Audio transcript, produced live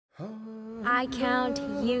I count,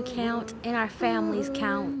 you count, and our families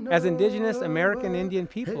count. As Indigenous American Indian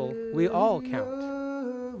people, we all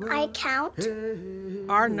count. I count.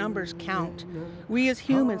 Our numbers count. We as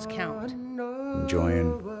humans count.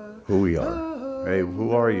 Enjoying who we are. Hey,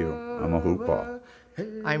 who are you? I'm a Hoopa.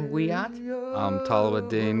 I'm Wiyot. I'm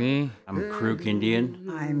Talawadeni. I'm a Karuk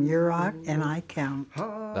Indian. I'm Yurok, and I count.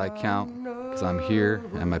 I count because I'm here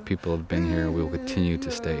and my people have been here and we will continue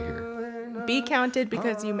to stay here. Be counted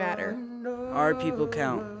because you matter. Our people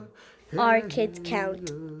count. Our kids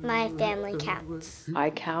count. My family counts. I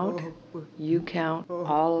count, you count,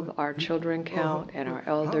 all of our children count, and our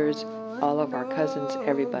elders, all of our cousins,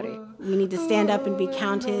 everybody. We need to stand up and be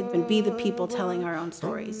counted and be the people telling our own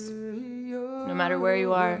stories. No matter where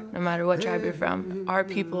you are, no matter what tribe you're from, our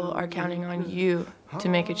people are counting on you to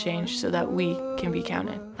make a change so that we can be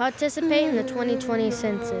counted. Participate in the 2020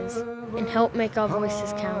 census and help make our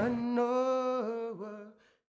voices count.